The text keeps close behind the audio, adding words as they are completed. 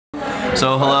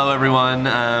So hello everyone,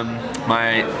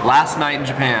 my last night in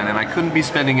Japan, and I couldn't be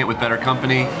spending it with better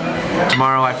company.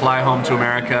 Tomorrow I fly home to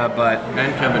America, but...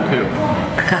 And Kevin too.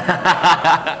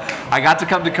 I got to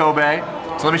come to Kobe,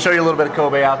 so let me show you a little bit of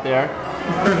Kobe out there.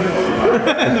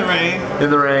 In the rain. In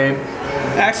the rain.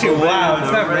 Actually, wow,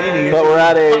 it's not raining. But we're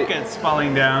at buckets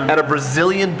falling down. At a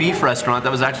Brazilian beef restaurant.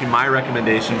 That was actually my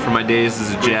recommendation for my days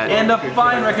as a jet. And a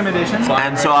fine recommendation.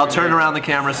 And so I'll turn around the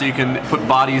camera so you can put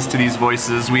bodies to these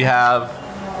voices. We have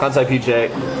Kansai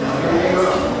PJ.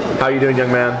 How are you doing,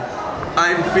 young man?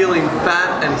 I'm feeling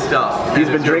fat and stuffed. He's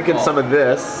been drinking some of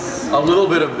this. A little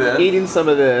bit of this. Eating some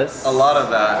of this. A lot of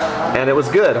that. And it was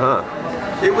good, huh?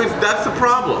 It was, that's the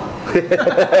problem. If it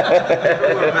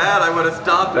were bad, I would have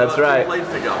stopped That's right. 2 plates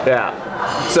ago. Yeah.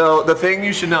 So the thing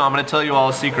you should know, I'm going to tell you all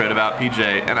a secret about PJ,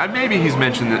 and maybe he's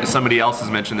mentioned this, somebody else has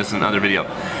mentioned this in another video.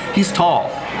 He's tall.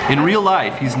 In real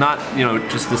life, he's not, you know,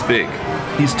 just this big.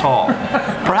 He's tall.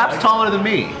 Perhaps taller than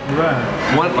me.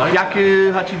 Right.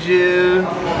 Yaku, Hachiju.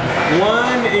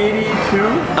 182.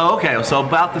 Oh, okay, so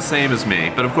about the same as me.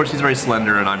 But of course he's very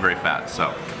slender and I'm very fat,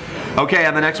 so. Okay,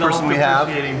 and the next person we have.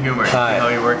 Humor. Hi. How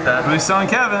he works at? Busan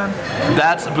Kevin.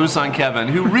 That's Busan Kevin,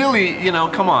 who really, you know,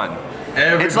 come on.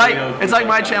 It's like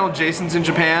my channel, Jason's in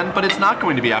Japan, but it's not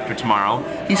going to be after tomorrow.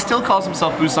 He still calls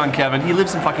himself Busan Kevin. He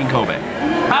lives in fucking Kobe.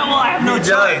 Well, I have no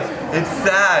choice. It's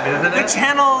sad, isn't it? The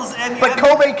channels and... But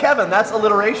Kobe Kevin, that's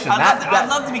alliteration. I'd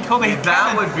love to be Kobe Kevin.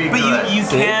 That would be but good. you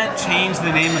can't change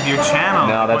the name of your channel.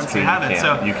 No, that's once true. You have You it.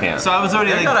 can't. So you can't. So I was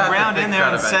already like ground in there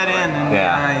and that set in, and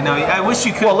yeah. you know, I wish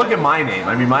you could. Well, look at my name.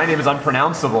 I mean, my name is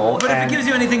unpronounceable. But if it gives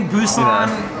you anything, Busan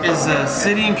is a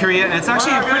city in Korea, and it's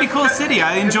actually a pretty cool city.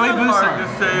 I enjoy Busan. Hard to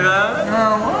say that.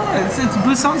 It's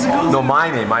Busan's a cool. No, my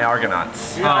name, my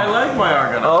Argonauts. Yeah, I like my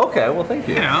Argonaut. Oh, okay. Well, thank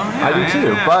you. You know, I do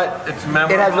too. yeah. But It's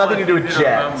it has nothing to do with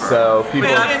Jet, so people.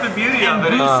 But that's the beauty of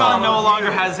it. Busan no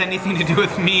longer has anything to do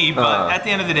with me, but at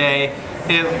the end of the day,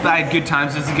 I had good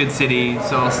times. It's a good city,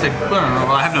 so I'll stick.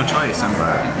 Well, I have no choice. I'm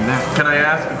there. Can I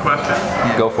ask a question?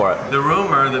 Go for it. The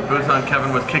rumor that Busan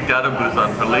Kevin was kicked out of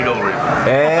Busan for legal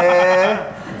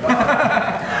reasons.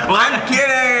 Well, I'm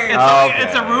kidding!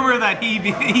 It's a rumor that he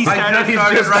started. He's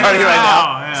just starting right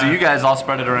now. Yeah. So you guys all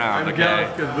spread it around, okay?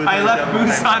 I left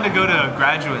Busan to go to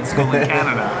graduate school in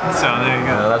Canada. So there you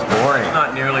go. No, that's boring. It's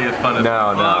not nearly as fun as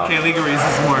No, no. Well, okay, legal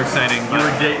reasons is more exciting. You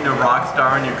were dating a rock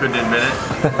star and you couldn't admit it.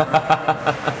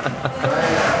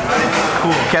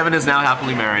 Cool. Kevin is now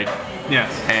happily married.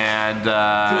 Yes. And To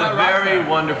a very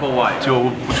wonderful wife. to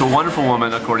a wonderful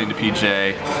woman, according to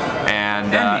PJ.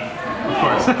 And Of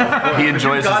course. he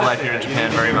enjoys his life here in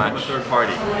Japan very I'm a much. third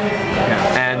party.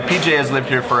 And PJ has lived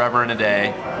here forever and a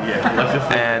day. Yeah, let's just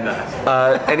say And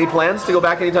that. any plans to go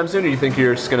back anytime soon, or you think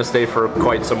you're just going to stay for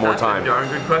quite some more That's time? a darn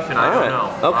good question. I don't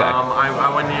know. Okay.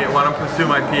 I want to pursue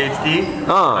my PhD.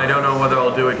 Oh. I don't know whether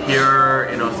I'll do it here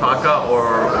in Osaka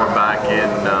or back in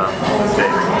the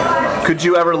States. Could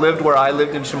you ever live where I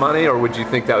lived in Shimane, or would you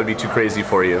think that would be too crazy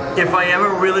for you? If I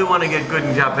ever really want to get good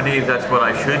in Japanese, that's what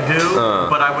I should do.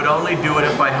 But I would only do it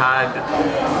if I had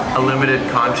a limited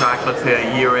contract, let's say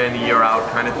a year in, year out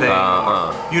kind of thing.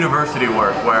 University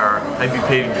work where I'd be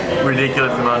paid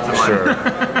ridiculous amounts of money. Sure.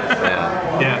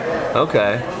 Yeah. Yeah.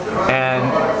 Okay. And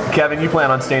Kevin, you plan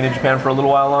on staying in Japan for a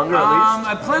little while longer, at least?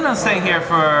 I plan on staying here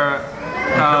for.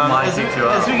 As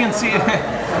we can see,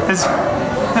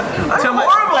 until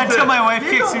my wife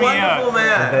kicks me out.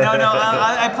 Man. No,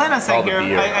 I plan on staying the here.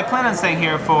 beer. I plan on staying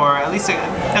here for at least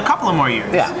a couple of more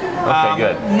years. Yeah. Okay,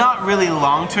 good. Not really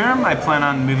long term. I plan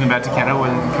on moving back to Canada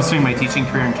and pursuing my teaching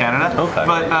career in Canada. Okay.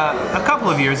 But a couple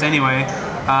of years anyway.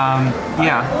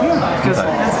 Because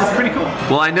it's pretty cool.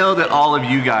 Well, I know that all of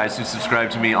you guys who subscribe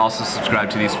to me also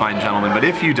subscribe to these fine gentlemen, but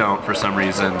if you don't, for some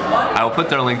reason, I will put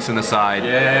their links in the side.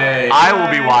 Yay. I will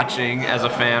be watching as a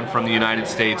fan from the United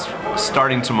States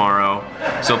starting tomorrow,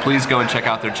 so please go and check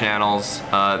out their channels.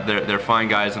 They're fine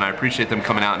guys, and I appreciate them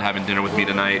coming out and having dinner with me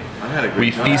tonight. had a great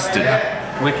We time. feasted.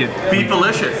 Wicked.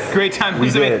 Beefalicious. Great time.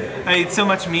 We did. I ate so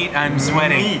much meat, I'm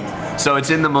sweating. So it's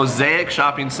in the Mosaic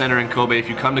Shopping Center in Kobe. If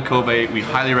you come to Kobe, we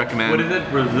highly recommend. What is it?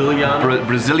 Brasiliano?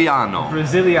 Brasiliano.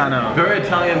 Brasiliano. Very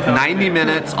Italian. 90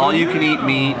 minutes, all you can eat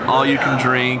meat, all you can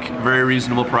drink, very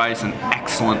reasonable price, and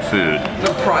excellent food.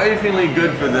 Surprisingly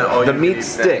good for the. The meat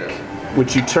stick,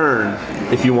 which you turn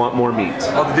if you want more meat.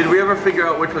 Oh, did we ever figure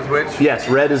out which was which? Yes,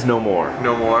 red is no more.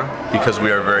 No more. Because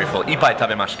we are very full. Ipai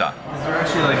tabemashita. Is there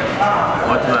actually like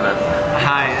What's that?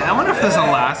 hi? I wonder if there's a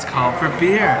last call for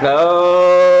beer.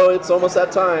 No, it's almost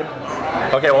that time.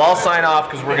 Okay, well I'll sign off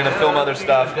because we're gonna film other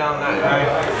stuff. Down there.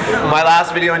 My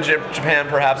last video in Japan,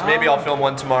 perhaps. Maybe I'll film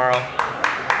one tomorrow.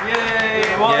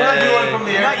 Yay! Well, Yay. not you one from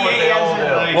the airport. They all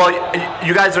do. Well,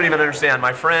 you guys don't even understand.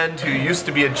 My friend who used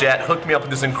to be a jet hooked me up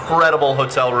with this incredible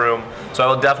hotel room. So I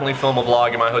will definitely film a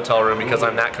vlog in my hotel room because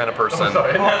I'm that kind of person.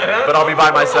 But I'll be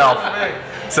by myself.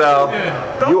 So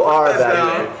you are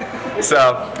that.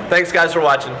 So thanks guys for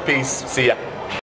watching. Peace. See ya.